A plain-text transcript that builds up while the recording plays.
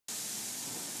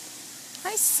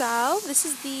Hi Sal, this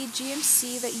is the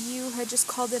GMC that you had just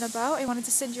called in about. I wanted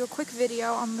to send you a quick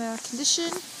video on the condition,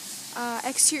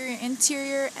 exterior,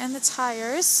 interior, and the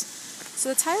tires. So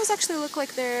the tires actually look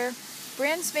like they're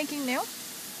brand spanking new.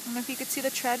 I don't know if you could see the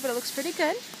tread, but it looks pretty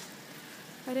good.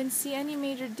 I didn't see any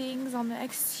major dings on the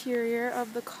exterior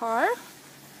of the car.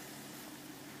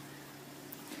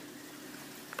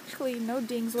 Actually, no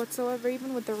dings whatsoever.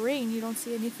 Even with the rain, you don't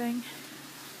see anything.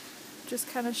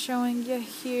 Just kind of showing you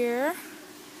here.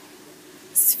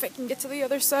 Let's see if I can get to the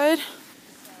other side.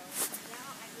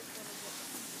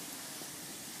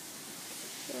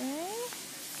 Okay.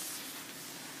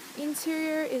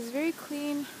 Interior is very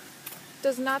clean.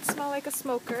 Does not smell like a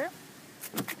smoker.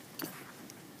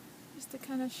 Just to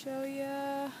kind of show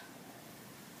you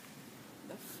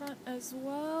the front as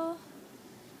well.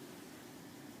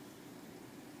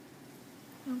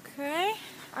 Okay.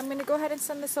 I'm going to go ahead and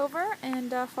send this over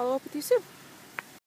and follow up with you soon.